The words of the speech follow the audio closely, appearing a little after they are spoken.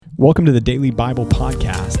Welcome to the Daily Bible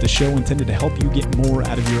Podcast, a show intended to help you get more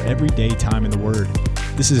out of your everyday time in the Word.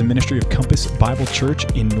 This is a ministry of Compass Bible Church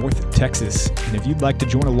in North Texas, and if you'd like to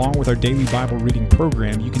join along with our daily Bible reading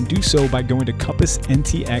program, you can do so by going to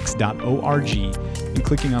compassntx.org and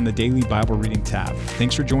clicking on the Daily Bible Reading tab.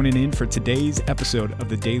 Thanks for joining in for today's episode of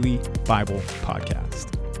the Daily Bible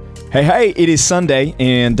Podcast. Hey, it is Sunday,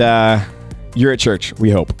 and you're at church,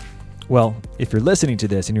 we hope. Well, if you're listening to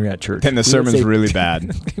this and you're at church, then the sermon's really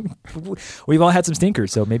bad. We've all had some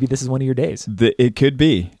stinkers, so maybe this is one of your days. It could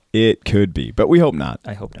be, but we hope not.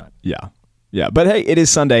 I hope not. Yeah. But hey, it is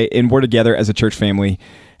Sunday, and we're together as a church family.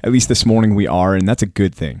 At least this morning we are, and that's a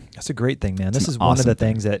good thing. That's a great thing, man. This is awesome one of the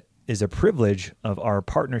things that is a privilege of our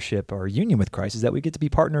partnership, our union with Christ, is that we get to be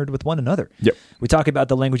partnered with one another. Yep. We talk about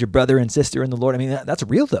the language of brother and sister in the Lord. I mean, that's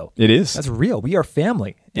real, though. It is. That's real. We are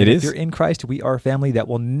family. And It if is. you're in Christ, we are family that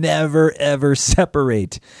will never, ever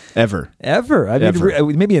separate. Ever. I mean, Ever.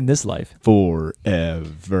 maybe in this life.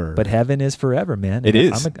 Forever. But heaven is forever, man. It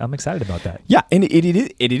is. I'm excited about that. Yeah, and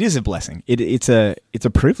it is a blessing. It's a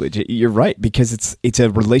privilege. You're right, because it's a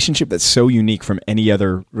relationship that's so unique from any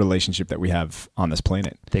other relationship that we have on this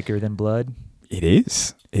planet. Thicker than blood. It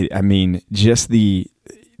is. Just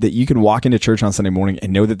that you can walk into church on Sunday morning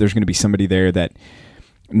and know that there's going to be somebody there that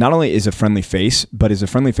not only is a friendly face, but is a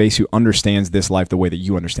friendly face who understands this life the way that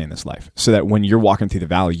you understand this life. So that when you're walking through the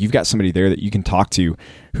valley, you've got somebody there that you can talk to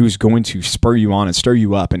who's going to spur you on and stir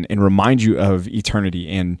you up and remind you of eternity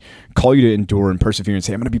and call you to endure and persevere and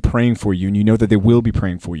say, I'm going to be praying for you. And you know that they will be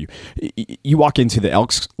praying for you. You walk into the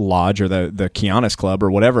Elks Lodge or the Kiwanis Club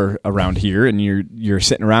or whatever around here, and you're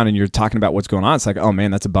sitting around and you're talking about what's going on. It's like, oh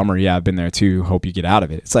man, that's a bummer. Yeah, I've been there too. Hope you get out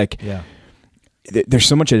of it. It's like, Yeah. There's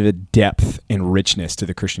so much of a depth and richness to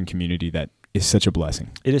the Christian community that is such a blessing.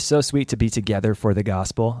 It is so sweet to be together for the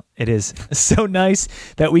gospel. It is so nice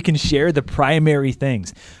that we can share the primary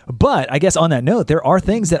things. But I guess on that note, there are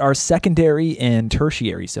things that are secondary and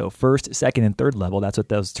tertiary. So first, second, and third level, that's what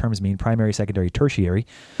those terms mean, primary, secondary, tertiary,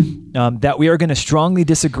 that we are going to strongly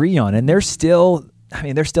disagree on. And there's still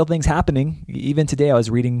things happening. Even today, I was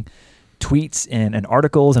reading tweets and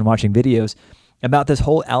articles and watching videos about this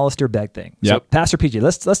whole Alistair Begg thing. Yep. So, Pastor PJ,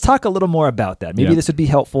 let's talk a little more about that. Maybe this would be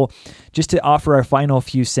helpful just to offer our final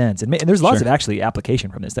few cents. And there's lots of actually application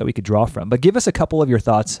from this that we could draw from. But give us a couple of your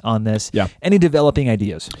thoughts on this. Yeah. Any developing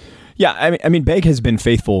ideas? Yeah, I mean, Begg has been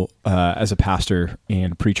faithful as a pastor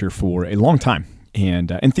and preacher for a long time, and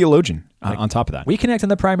theologian on top of that. We connect on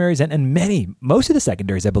the primaries and most of the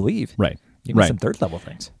secondaries, I believe. Right. Even some third level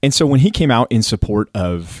things. And so when he came out in support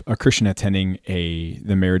of a Christian attending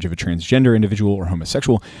the marriage of a transgender individual or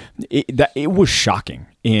homosexual, it was shocking.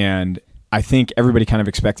 And I think everybody kind of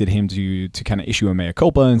expected him to kind of issue a mea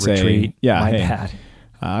culpa and say, bad.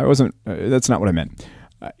 I wasn't, that's not what I meant.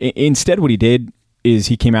 Instead, what he did is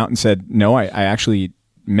he came out and said, no, I actually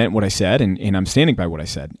meant what I said, and I'm standing by what I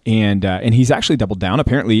said. And he's actually doubled down,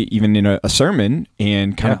 apparently, even in a sermon,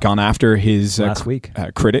 and kind of gone after his last week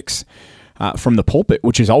critics from the pulpit,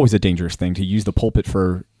 which is always a dangerous thing, to use the pulpit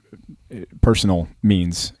for personal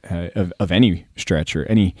means of any stretch or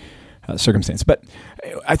any circumstance. But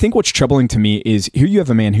I think what's troubling to me is here you have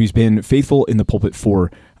a man who's been faithful in the pulpit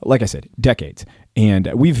for, like I said, decades.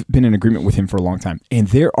 And we've been in agreement with him for a long time. And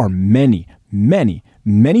there are many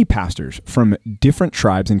pastors from different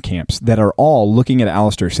tribes and camps that are all looking at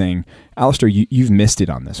Alistair saying, Alistair, you've missed it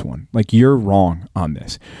on this one. Like, you're wrong on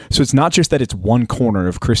this. So it's not just that it's one corner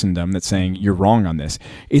of Christendom that's saying you're wrong on this.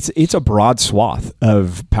 It's a broad swath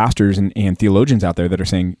of pastors and theologians out there that are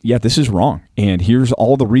saying, yeah, this is wrong. And here's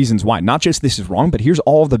all the reasons why. Not just this is wrong, but here's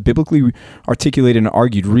all the biblically articulated and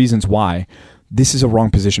argued reasons why this is a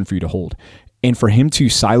wrong position for you to hold. And for him to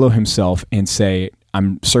silo himself and say,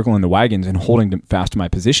 I'm circling the wagons and holding fast to my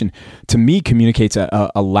position, to me communicates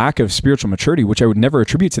a lack of spiritual maturity, which I would never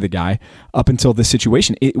attribute to the guy up until this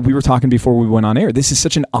situation. We were talking before we went on air. This is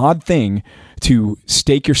such an odd thing to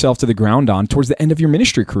stake yourself to the ground on towards the end of your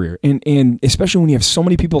ministry career. And especially when you have so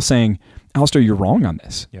many people saying, Alistair, you're wrong on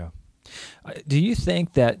this. Yeah. Do you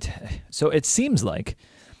think that, so it seems like,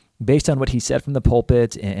 based on what he said from the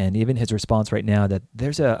pulpit and even his response right now, that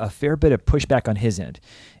there's a fair bit of pushback on his end.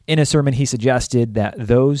 In a sermon, he suggested that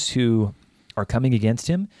those who are coming against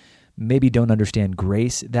him maybe don't understand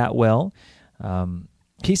grace that well.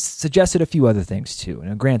 He suggested a few other things too.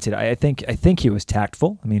 And granted, I think he was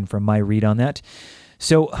tactful. I mean, from my read on that.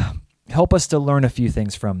 So help us to learn a few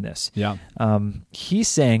things from this. Yeah. He's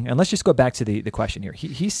saying, and let's just go back to the question here.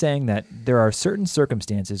 He's saying that there are certain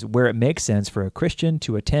circumstances where it makes sense for a Christian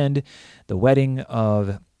to attend the wedding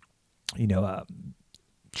of,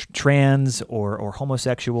 trans or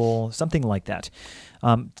homosexual, something like that.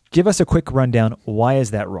 Give us a quick rundown. Why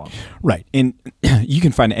is that wrong? Right. And you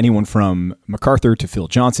can find anyone from MacArthur to Phil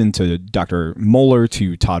Johnson to Dr. Moeller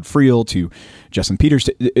to Todd Friel to Justin Peters.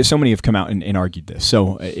 So many have come out and argued this.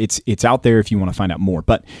 So it's out there if you want to find out more.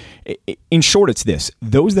 But in short, it's this.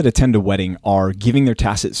 Those that attend a wedding are giving their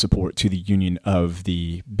tacit support to the union of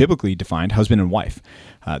the biblically defined husband and wife.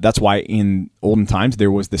 That's why in olden times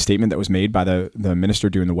there was the statement that was made by the minister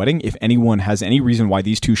during the wedding: if anyone has any reason why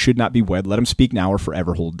these two should not be wed, let them speak now or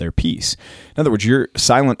forever hold their peace. In other words, your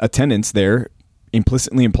silent attendance there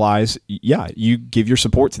implicitly implies, you give your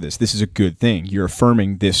support to this. This is a good thing. You're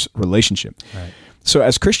affirming this relationship. Right. So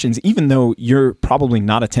as Christians, even though you're probably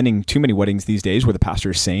not attending too many weddings these days where the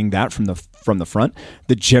pastor is saying that from the front,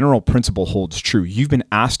 the general principle holds true. You've been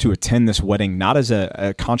asked to attend this wedding not as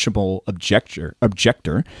a conscionable objector,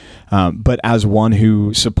 but as one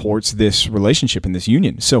who supports this relationship and this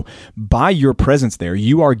union. So by your presence there,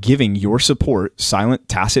 you are giving your support, silent,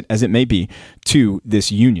 tacit as it may be, to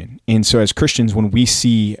this union. And so as Christians, when we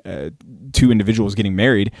see two individuals getting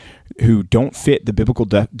married who don't fit the biblical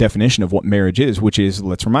definition of what marriage is, which is,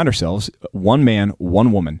 let's remind ourselves, one man,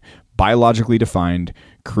 one woman, biologically defined,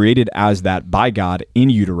 created as that by God in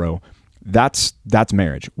utero. That's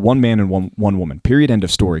marriage. One man and one woman. Period. End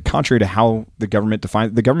of story. Contrary to how the government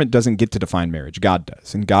defines, the government doesn't get to define marriage. God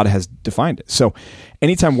does, and God has defined it. So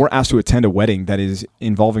anytime we're asked to attend a wedding that is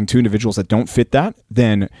involving two individuals that don't fit that,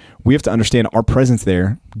 then we have to understand our presence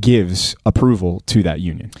there gives approval to that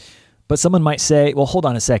union. But someone might say, well, hold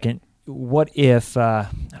on a second. What if, I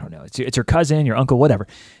don't know, it's your cousin, your uncle, whatever.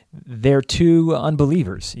 They're two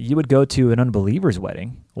unbelievers. You would go to an unbeliever's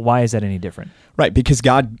wedding. Why is that any different? Right, because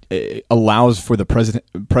God allows for the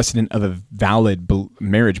precedent of a valid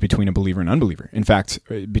marriage between a believer and unbeliever. In fact,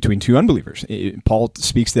 between two unbelievers. Paul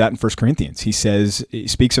speaks to that in 1 Corinthians. He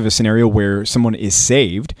speaks of a scenario where someone is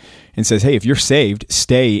saved and says, hey, if you're saved,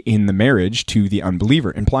 stay in the marriage to the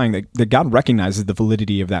unbeliever, implying that God recognizes the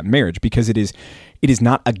validity of that marriage because it is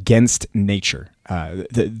not against nature.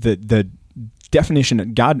 The definition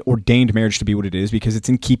that God ordained marriage to be what it is because it's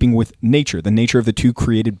in keeping with nature, the nature of the two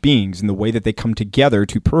created beings, and the way that they come together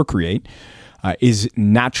to procreate is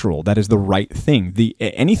natural. That is the right thing.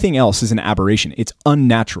 Anything else is an aberration. It's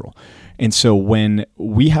unnatural. And so when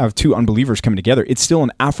we have two unbelievers coming together, it's still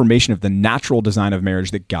an affirmation of the natural design of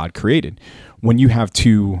marriage that God created. When you have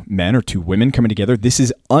two men or two women coming together, this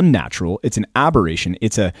is unnatural. It's an aberration.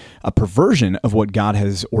 It's a perversion of what God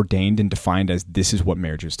has ordained and defined as this is what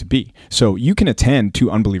marriage is to be. So you can attend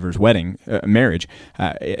two unbelievers' marriage,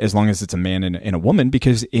 as long as it's a man and a woman,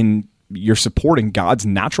 because you're supporting God's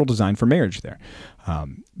natural design for marriage there.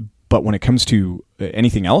 But when it comes to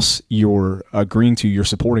anything else, you're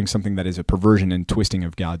supporting something that is a perversion and twisting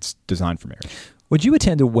of God's design for marriage. Would you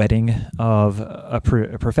attend a wedding of a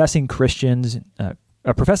professing Christian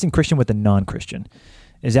with a non-Christian?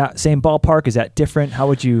 Is that same ballpark? Is that different? How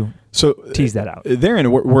would you tease that out?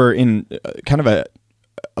 Therein, we're in kind of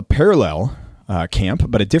a parallel camp,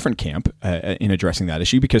 but a different camp in addressing that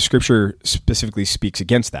issue, because Scripture specifically speaks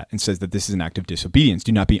against that and says that this is an act of disobedience.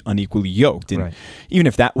 Do not be unequally yoked. And even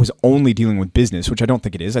if that was only dealing with business, which I don't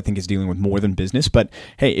think it is, I think it's dealing with more than business. But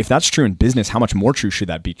hey, if that's true in business, how much more true should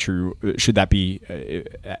that be? Should that be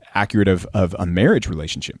accurate of a marriage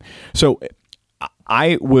relationship? So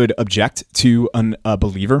I would object to a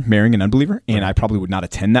believer marrying an unbeliever, and I probably would not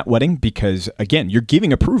attend that wedding because, again, you're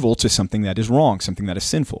giving approval to something that is wrong, something that is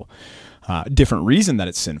sinful. Different reason that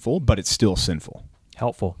it's sinful, but it's still sinful.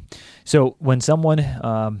 Helpful. So when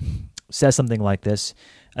someone says something like this,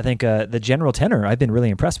 I think the general tenor I've been really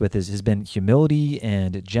impressed with has been humility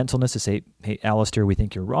and gentleness to say, hey, Alistair, we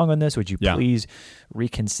think you're wrong on this. Would you please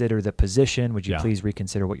reconsider the position? Would you please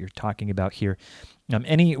reconsider what you're talking about here?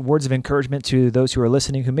 Any words of encouragement to those who are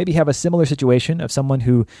listening who maybe have a similar situation of someone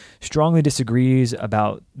who strongly disagrees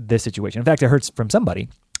about this situation? In fact, I heard from somebody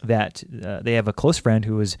that they have a close friend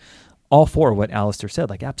who is all for what Alistair said.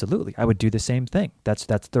 Like, absolutely, I would do the same thing. That's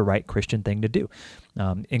the right Christian thing to do.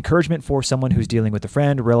 Encouragement for someone who's dealing with a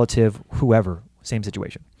friend, relative, whoever, same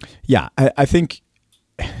situation. Yeah, I think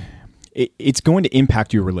it's going to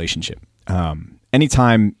impact your relationship.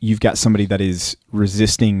 Anytime you've got somebody that is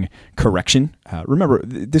resisting correction, remember,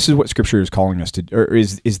 this is what Scripture is calling us to, or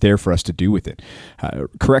is there for us to do with it.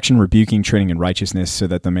 Correction, rebuking, training in righteousness, so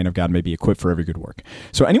that the man of God may be equipped for every good work.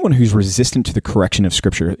 So anyone who's resistant to the correction of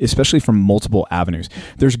Scripture, especially from multiple avenues,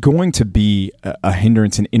 there's going to be a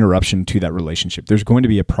hindrance and interruption to that relationship. There's going to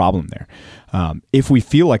be a problem there. If we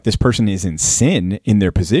feel like this person is in sin in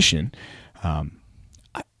their position, and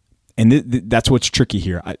that's what's tricky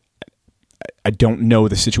here. I don't know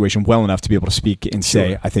the situation well enough to be able to speak and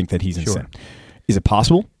say, I think that he's in sin. Is it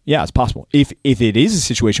possible? Yeah, it's possible. If it is a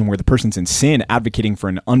situation where the person's in sin, advocating for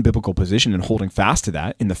an unbiblical position and holding fast to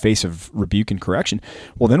that in the face of rebuke and correction,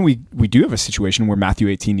 well, then we do have a situation where Matthew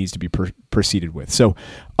 18 needs to be proceeded with. So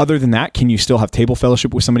other than that, can you still have table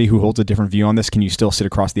fellowship with somebody who holds a different view on this? Can you still sit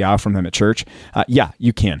across the aisle from them at church? Yeah,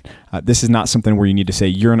 you can. This is not something where you need to say,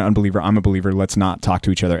 you're an unbeliever, I'm a believer, let's not talk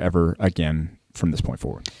to each other ever again from this point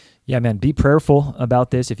forward. Yeah, man, be prayerful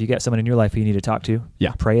about this. If you got someone in your life who you need to talk to,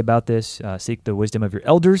 pray about this, seek the wisdom of your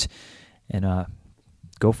elders, and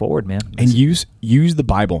go forward, man. And use the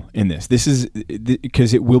Bible in this. This is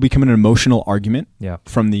because it will become an emotional argument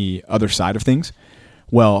from the other side of things.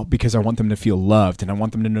 Well, because I want them to feel loved, and I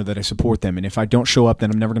want them to know that I support them. And if I don't show up,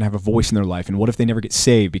 then I'm never going to have a voice in their life. And what if they never get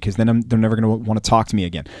saved? Because then they're never going to want to talk to me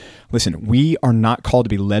again. Listen, we are not called to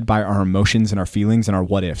be led by our emotions and our feelings and our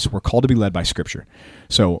what ifs. We're called to be led by Scripture.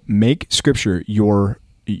 So make Scripture your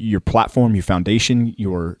platform, your foundation,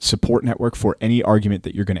 your support network for any argument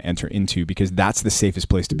that you're going to enter into, because that's the safest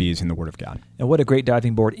place to be, is in the Word of God. And what a great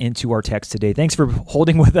diving board into our text today. Thanks for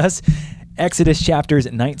holding with us. Exodus chapters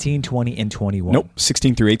 19, 20, and 21. Nope,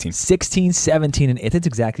 16 through 18. 16, 17, and 18. That's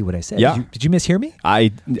exactly what I said. Yeah. Did you mishear me?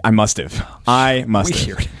 I must have. I must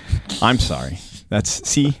have. I'm sorry.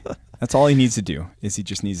 That's all he needs to do, is he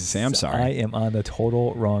just needs to say, I'm sorry. I am on the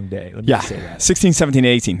total wrong day. Let me just say that. 16, 17,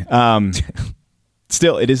 18.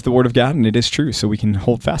 Still, it is the Word of God, and it is true, so we can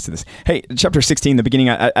hold fast to this. Hey, chapter 16, the beginning,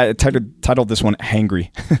 I titled this one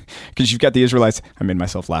Hangry, because you've got the Israelites. I made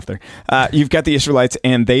myself laugh there. You've got the Israelites,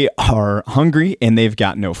 and they are hungry, and they've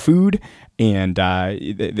got no food, and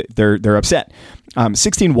they're upset.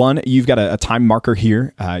 16:1, you've got a time marker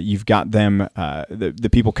here. You've got them, the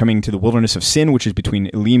people coming to the wilderness of Sin, which is between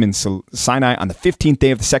Elim and Sinai, on the 15th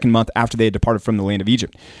day of the second month after they had departed from the land of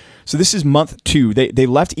Egypt. So this is month 2. They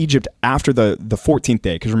left Egypt after the 14th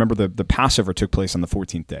day, because remember the Passover took place on the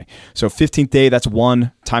 14th day. So 15th day, that's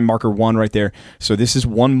one, time marker 1 right there. So this is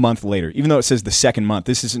 1 month later. Even though it says the second month,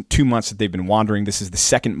 this isn't 2 months that they've been wandering. This is the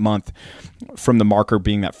second month from the marker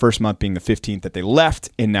being that first month being the 15th that they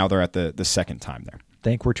left, and now they're at the second time there.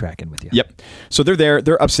 Think we're tracking with you. Yep. So they're there.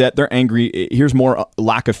 They're upset. They're angry. Here's more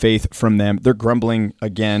lack of faith from them. They're grumbling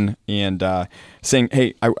again and saying,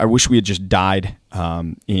 hey, I wish we had just died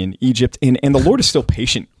in Egypt. And the Lord is still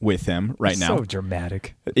patient with them right now. So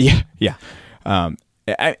dramatic. Yeah.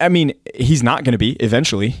 I mean, he's not going to be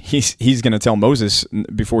eventually. He's going to tell Moses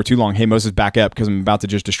before too long, hey, Moses, back up, because I'm about to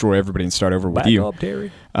just destroy everybody and start over with you. Back up,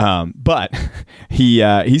 Terry. But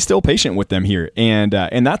he's still patient with them here. And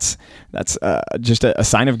that's just a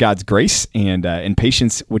sign of God's grace and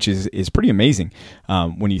patience, which is pretty amazing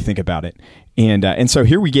when you think about it. And so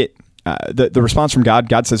here we get the response from God.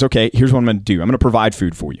 God says, okay, here's what I'm going to do. I'm going to provide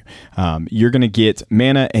food for you. You're going to get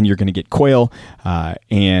manna, and you're going to get quail.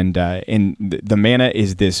 And the manna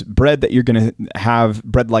is this bread that you're going to have,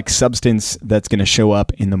 bread-like substance that's going to show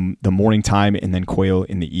up in the morning time, and then quail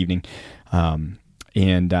in the evening.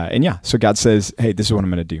 So God says, hey, this is what I'm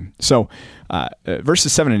going to do. So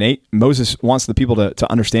verses 7 and 8, Moses wants the people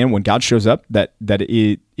to understand when God shows up that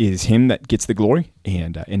it is him that gets the glory,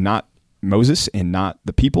 and not Moses and not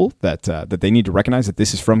the people, that they need to recognize that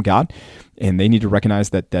this is from God, and they need to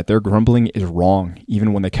recognize that their grumbling is wrong,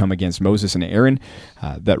 even when they come against Moses and Aaron,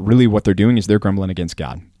 that really what they're doing is they're grumbling against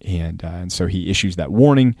God. And so he issues that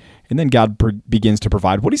warning, and then God begins to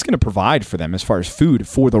provide what he's going to provide for them as far as food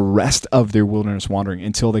for the rest of their wilderness wandering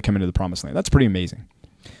until they come into the promised land. That's pretty amazing.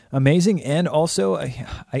 Amazing. And also,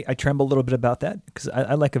 I tremble a little bit about that, because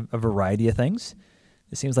I like a variety of things.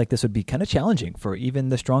 It seems like this would be kind of challenging for even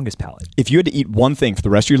the strongest palate. If you had to eat one thing for the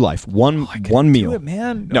rest of your life, one meal. Do it,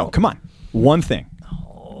 man. No, come on. One thing.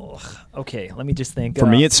 Oh, okay, let me just think. For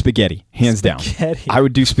me, it's spaghetti, hands down. I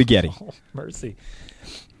would do spaghetti. Oh, mercy.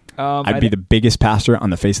 I'd be the biggest pastor on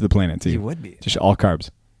the face of the planet, too. You would be. Just all carbs.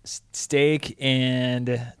 Steak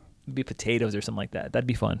and maybe potatoes or something like that. That'd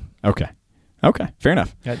be fun. Okay. Fair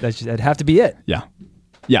enough. That'd have to be it. Yeah.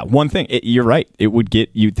 One thing. You're right.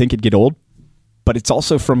 You'd think it'd get old. But it's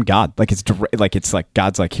also from God. It's like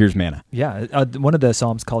God's like, here's manna. Yeah. One of the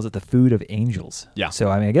Psalms calls it the food of angels. Yeah. So,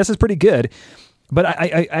 I guess it's pretty good. But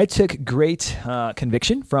I took great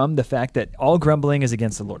conviction from the fact that all grumbling is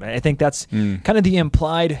against the Lord. I think that's kind of the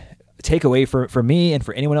implied takeaway for me and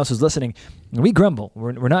for anyone else who's listening. We grumble.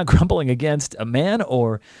 We're not grumbling against a man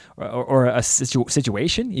or a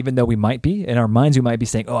situation, even though we might be. In our minds, we might be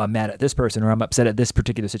saying, oh, I'm mad at this person, or I'm upset at this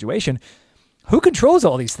particular situation. Who controls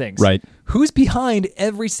all these things? Right. Who's behind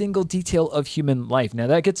every single detail of human life? Now,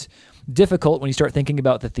 that gets difficult when you start thinking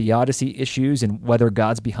about the theodicy issues and whether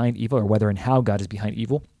God's behind evil or whether and how God is behind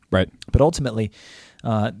evil. Right. But ultimately,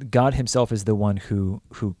 God himself is the one who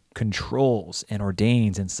controls and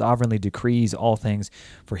ordains and sovereignly decrees all things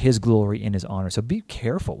for his glory and his honor. So be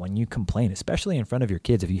careful when you complain, especially in front of your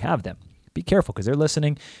kids if you have them. Be careful because they're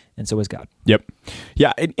listening, and so is God. Yep.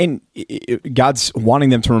 Yeah, and God's wanting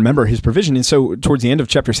them to remember his provision. And so towards the end of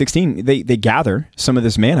chapter 16, they gather some of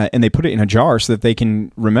this manna and they put it in a jar so that they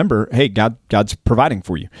can remember, hey, God's providing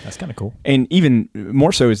for you. That's kind of cool. And even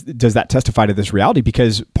more so does that testify to this reality,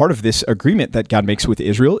 because part of this agreement that God makes with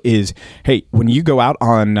Israel is, hey, when you go out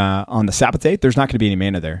on the Sabbath day, there's not going to be any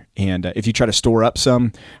manna there. And if you try to store up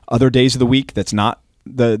some other days of the week that's not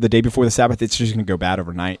the day before the Sabbath, it's just going to go bad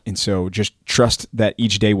overnight. And so just trust that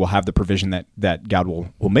each day will have the provision that God will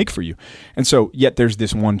make for you. And so yet there's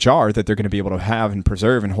this one jar that they're going to be able to have and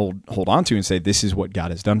preserve and hold on to and say, this is what God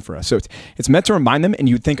has done for us. So it's meant to remind them, and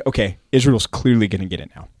you'd think, okay, Israel's clearly going to get it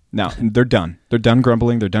now. Now, they're done. They're done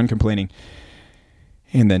grumbling. They're done complaining.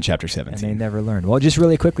 And then chapter 17. And they never learned. Well, just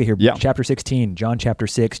really quickly here, yeah. Chapter 16, John chapter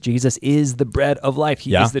 6, Jesus is the bread of life.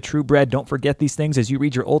 He is the true bread. Don't forget these things as you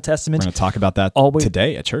read your Old Testament. We're going to talk about that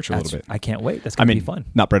today at church a little bit. I can't wait. That's going to be fun.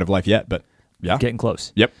 Not bread of life yet, but yeah. Getting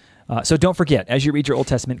close. Yep. So don't forget, as you read your Old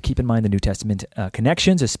Testament, keep in mind the New Testament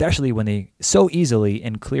connections, especially when they so easily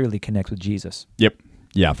and clearly connect with Jesus. Yep.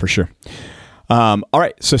 Yeah, for sure. All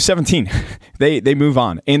right, so 17, they move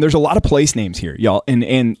on. And there's a lot of place names here, y'all.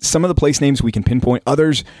 And some of the place names we can pinpoint.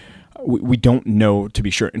 Others we don't know to be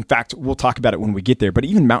sure. In fact, we'll talk about it when we get there. But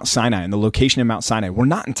even Mount Sinai and the location of Mount Sinai, we're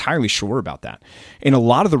not entirely sure about that. And a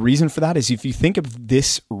lot of the reason for that is if you think of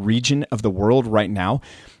this region of the world right now,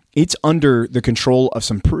 it's under the control of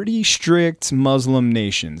some pretty strict Muslim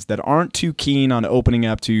nations that aren't too keen on opening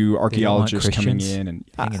up to archaeologists coming in. And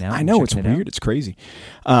I know, it's weird. It's crazy.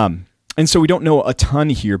 And so we don't know a ton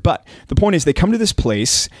here, but the point is they come to this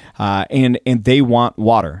place and they want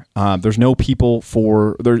water. There's no people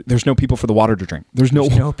for the water to drink. There's no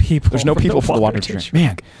people for the water to drink.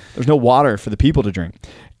 Man, there's no water for the people to drink.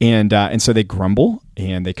 And so they grumble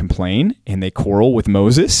and they complain and they quarrel with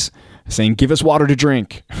Moses, saying, "Give us water to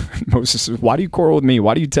drink." Moses says, "Why do you quarrel with me?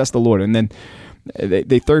 Why do you test the Lord?" And then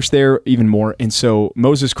they thirst there even more. And so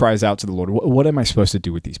Moses cries out to the Lord, "What am I supposed to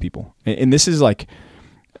do with these people?" And this is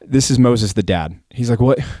Moses, the dad. He's like,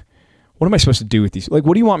 what am I supposed to do with these? Like,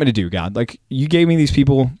 what do you want me to do, God? Like, you gave me these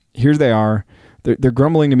people. Here they are. They're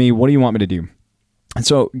grumbling to me. What do you want me to do? And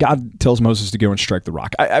so God tells Moses to go and strike the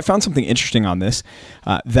rock. I found something interesting on this,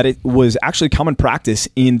 that it was actually common practice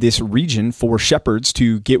in this region for shepherds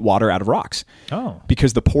to get water out of rocks. Oh.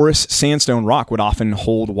 Because the porous sandstone rock would often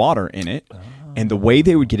hold water in it. Oh. And the way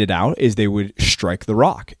they would get it out is they would strike the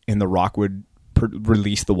rock, and the rock would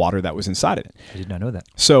release the water that was inside of it. I did not know that.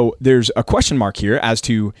 So there's a question mark here as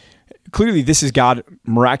to, clearly this is God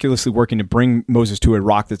miraculously working to bring Moses to a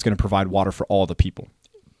rock that's going to provide water for all the people.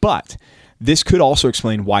 But this could also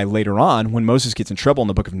explain why later on, when Moses gets in trouble in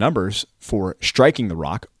the book of Numbers for striking the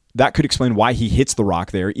rock, that could explain why he hits the rock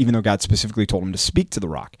there, even though God specifically told him to speak to the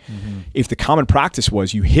rock. Mm-hmm. If the common practice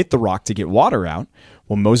was you hit the rock to get water out,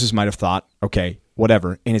 well, Moses might have thought, okay,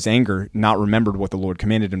 whatever, in his anger, not remembered what the Lord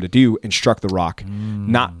commanded him to do and struck the rock,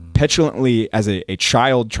 not petulantly as a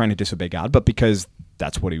child trying to disobey God, but because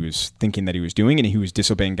that's what he was thinking that he was doing, and he was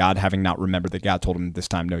disobeying God, having not remembered that God told him this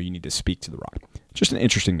time, no, you need to speak to the rock. Just an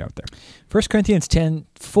interesting note there. 1 Corinthians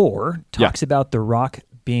 10:4 talks about the rock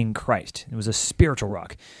being Christ. It was a spiritual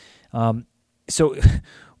rock. So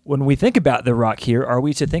when we think about the rock here, are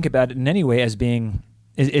we to think about it in any way as being,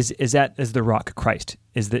 is that as the rock Christ?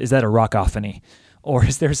 Is that a rockophany? Or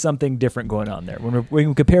is there something different going on there when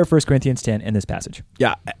we compare 1 Corinthians 10 and this passage?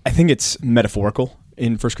 Yeah, I think it's metaphorical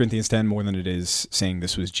in 1 Corinthians 10 more than it is saying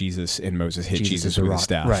this was Jesus and Moses hit Jesus with his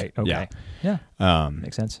staff. Right, okay. Yeah.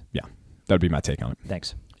 Makes sense. Yeah, that would be my take on it.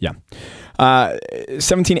 Thanks. Yeah.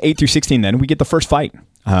 17, 8 through 16 then, we get the first fight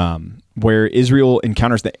where Israel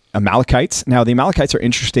encounters the Amalekites. Now, the Amalekites are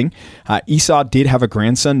interesting. Esau did have a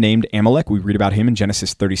grandson named Amalek. We read about him in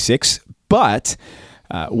Genesis 36, but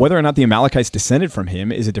whether or not the Amalekites descended from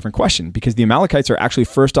him is a different question, because the Amalekites are actually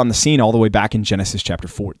first on the scene all the way back in Genesis chapter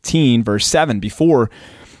 14, verse 7, before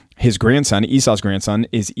his grandson, Esau's grandson,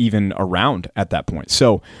 is even around at that point.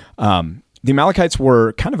 So the Amalekites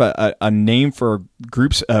were kind of a name for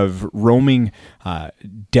groups of roaming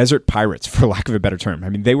desert pirates, for lack of a better term. I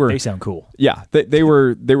mean, they sound cool. Yeah, they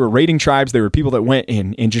were raiding tribes. They were people that went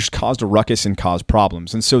in and just caused a ruckus and caused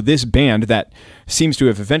problems. And so this band that seems to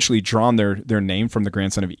have eventually drawn their name from the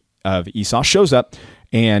grandson of Esau shows up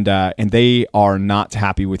and they are not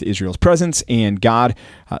happy with Israel's presence. And God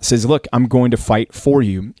says, "Look, I'm going to fight for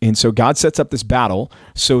you." And so God sets up this battle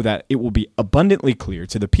so that it will be abundantly clear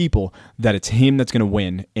to the people that it's Him that's going to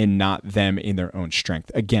win and not them in their own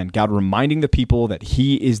strength. Again, God reminding the people that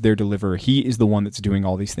He is their deliverer. He is the one that's doing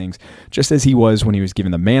all these things, just as He was when He was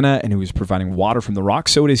given the manna and He was providing water from the rock.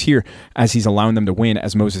 So it is here as He's allowing them to win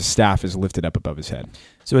as Moses' staff is lifted up above his head.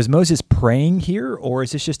 So is Moses praying here, or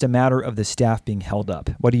is this just a matter of the staff being held up?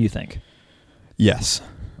 What do you think? Yes.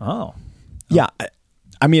 Oh. Yeah.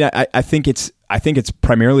 I mean, I think it's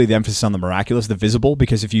primarily the emphasis on the miraculous, the visible,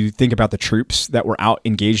 because if you think about the troops that were out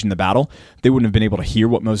engaged in the battle, they wouldn't have been able to hear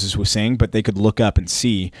what Moses was saying, but they could look up and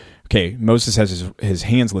see, okay, Moses has his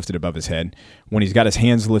hands lifted above his head. When he's got his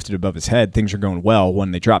hands lifted above his head, things are going well.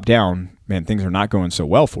 When they drop down, man, things are not going so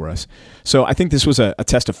well for us. So I think this was a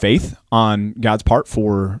test of faith on God's part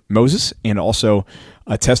for Moses, and also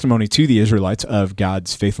a testimony to the Israelites of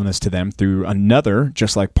God's faithfulness to them through another,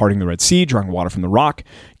 just like parting the Red Sea, drawing water from the rock,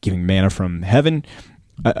 giving manna from heaven,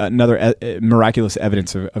 another miraculous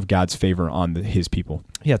evidence of God's favor on his people.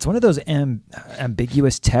 Yeah, it's one of those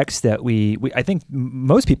ambiguous texts that we I think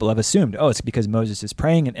most people have assumed, oh, it's because Moses is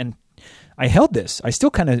praying, and I held this. I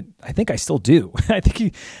think I still do.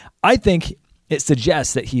 I think it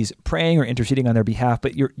suggests that he's praying or interceding on their behalf,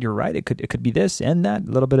 but you're right. It could be this and that,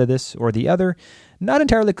 a little bit of this or the other. Not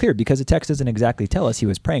entirely clear because the text doesn't exactly tell us he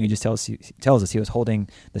was praying. It just tells us he was holding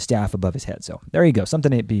the staff above his head. So there you go.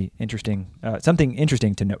 Something interesting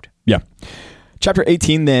to note. Yeah. Chapter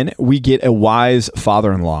 18, then we get a wise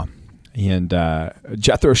father-in-law, and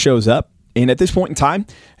Jethro shows up. And at this point in time,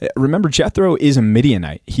 remember, Jethro is a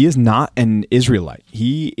Midianite. He is not an Israelite.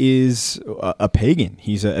 He is a pagan.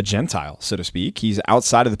 He's a Gentile, so to speak. He's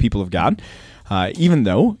outside of the people of God, even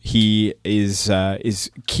though he is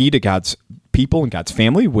key to God's people and God's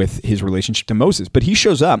family with his relationship to Moses. But he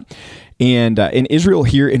shows up, and in Israel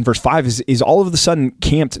here in verse 5 is all of a sudden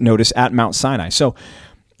camped, notice, at Mount Sinai. So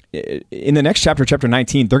in the next chapter, chapter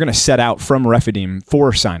 19, they're going to set out from Rephidim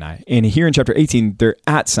for Sinai. And here in chapter 18, they're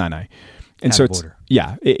at Sinai. And so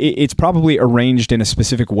it's probably arranged in a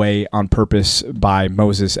specific way on purpose by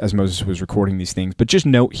Moses as Moses was recording these things. But just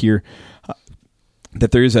note here that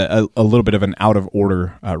there is a little bit of an out of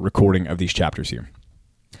order recording of these chapters here.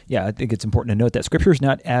 Yeah, I think it's important to note that Scripture is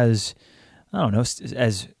not as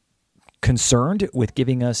concerned with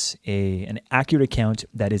giving us an accurate account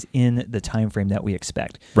that is in the time frame that we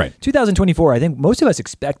expect. Right. 2024, I think most of us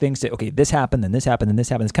expect things to, okay, this happened, then this happened, then this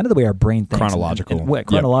happened. It's kind of the way our brain thinks.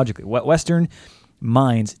 Chronologically. Yep. Western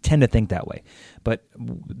minds tend to think that way. But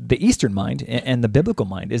the Eastern mind and the biblical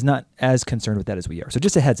mind is not as concerned with that as we are. So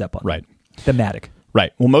just a heads up on that. Thematic.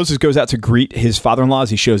 Right. Well, Moses goes out to greet his father-in-law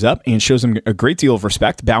as he shows up and shows him a great deal of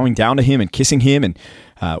respect, bowing down to him and kissing him and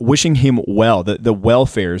wishing him well. The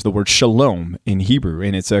welfare is the word shalom in Hebrew,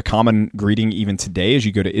 and it's a common greeting even today as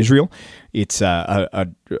you go to Israel. It's a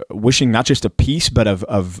wishing not just a peace, but of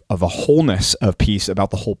a wholeness of peace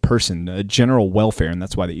about the whole person, a general welfare, and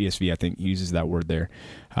that's why the ESV, I think, uses that word there,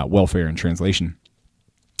 welfare in translation.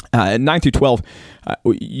 9 through 12,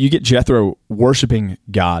 you get Jethro worshiping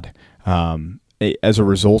God as a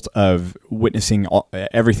result of witnessing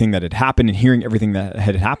everything that had happened and hearing everything that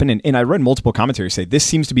had happened. And I read multiple commentaries say this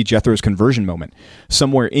seems to be Jethro's conversion moment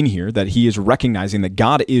somewhere in here, that he is recognizing that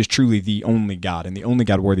God is truly the only God and the only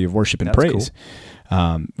God worthy of worship and That's praise.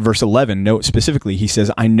 Cool. Verse 11, note specifically, he says,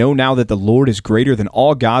 I know now that the Lord is greater than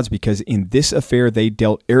all gods because in this affair they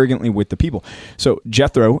dealt arrogantly with the people. So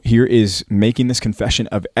Jethro here is making this confession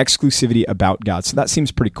of exclusivity about God. So that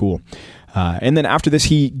seems pretty cool. And then after this,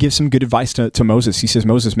 he gives some good advice to Moses. He says,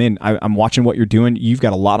 Moses, man, I'm watching what you're doing. You've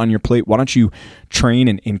got a lot on your plate. Why don't you train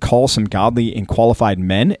and call some godly and qualified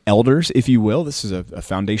men, elders, if you will. This is a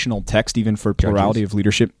foundational text even for plurality of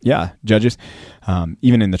leadership. Yeah, judges.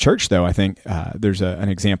 Even in the church, though, I think there's an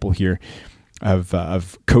example here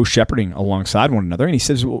of co-shepherding alongside one another. And he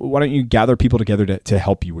says, why don't you gather people together to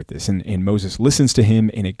help you with this? And Moses listens to him,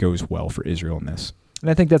 and it goes well for Israel in this. And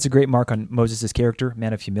I think that's a great mark on Moses' character,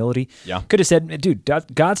 man of humility. Yeah. Could have said, dude,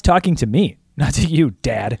 God's talking to me, not to you,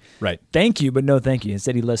 Dad. Right. Thank you, but no thank you.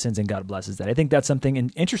 Instead, he listens and God blesses that. I think that's something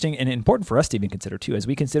interesting and important for us to even consider, too. As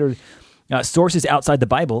we consider sources outside the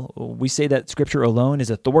Bible, we say that Scripture alone is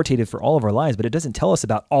authoritative for all of our lives, but it doesn't tell us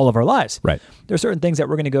about all of our lives. Right. There are certain things that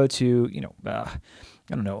we're going to go to,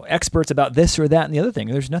 experts about this or that and the other thing.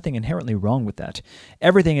 There's nothing inherently wrong with that.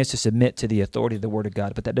 Everything is to submit to the authority of the Word of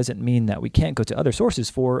God, but that doesn't mean that we can't go to other sources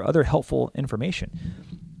for other helpful information.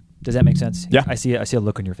 Does that make sense? Yeah. I see a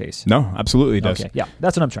look on your face. No, absolutely it does. Okay, yeah,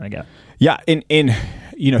 that's what I'm trying to get. Yeah,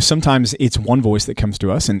 and sometimes it's one voice that comes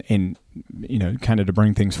to us, and kind of to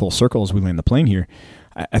bring things full circle as we land the plane here,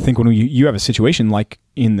 I think when you have a situation like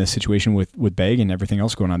in the situation with Begg and everything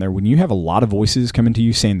else going on there, when you have a lot of voices coming to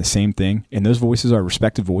you saying the same thing, and those voices are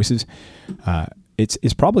respective voices,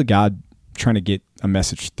 it's probably God trying to get a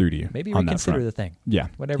message through to you. Maybe reconsider the thing. Yeah.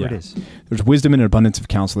 Whatever it is. There's wisdom and an abundance of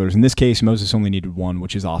counselors. In this case, Moses only needed one,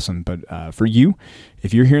 which is awesome. But for you,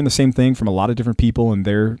 if you're hearing the same thing from a lot of different people and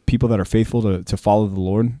they're people that are faithful to follow the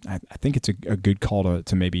Lord, I think it's a good call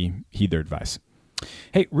to maybe heed their advice.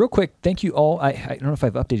 Hey, real quick, thank you all. I don't know if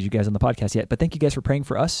I've updated you guys on the podcast yet, but thank you guys for praying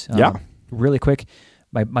for us. Yeah. Really quick,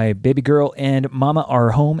 my baby girl and mama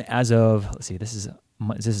are home as of, let's see, is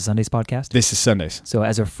this a Sunday's podcast? This is Sundays. So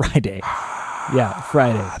as of Friday. Yeah,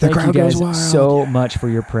 Friday. The Thank you crowd guys goes wild. so much for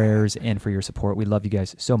your prayers and for your support. We love you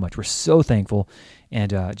guys so much. We're so thankful,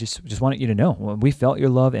 and just wanted you to know we felt your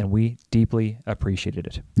love and we deeply appreciated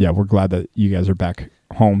it. Yeah, we're glad that you guys are back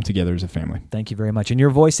home together as a family. Thank you very much. And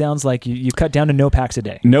your voice sounds like you cut down to no packs a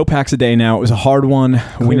day. No packs a day now. It was a hard one.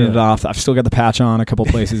 Weaned it off. I've still got the patch on a couple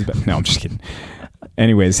places, but no, I'm just kidding.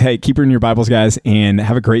 Anyways, hey, keep reading your Bibles, guys, and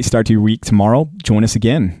have a great start to your week tomorrow. Join us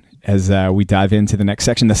again as we dive into the next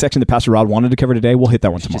section. The section that Pastor Rod wanted to cover today, we'll hit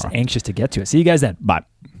that one tomorrow. Just anxious to get to it. See you guys then. Bye.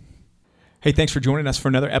 Hey, thanks for joining us for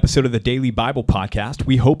another episode of the Daily Bible Podcast.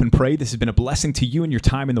 We hope and pray this has been a blessing to you and your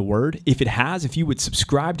time in the Word. If it has, if you would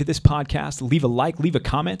subscribe to this podcast, leave a like, leave a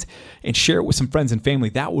comment, and share it with some friends and family,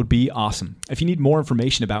 that would be awesome. If you need more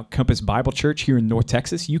information about Compass Bible Church here in North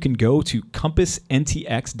Texas, you can go to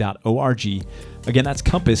compassntx.org. Again, that's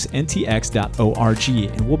compassntx.org,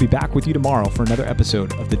 and we'll be back with you tomorrow for another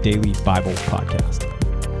episode of the Daily Bible Podcast.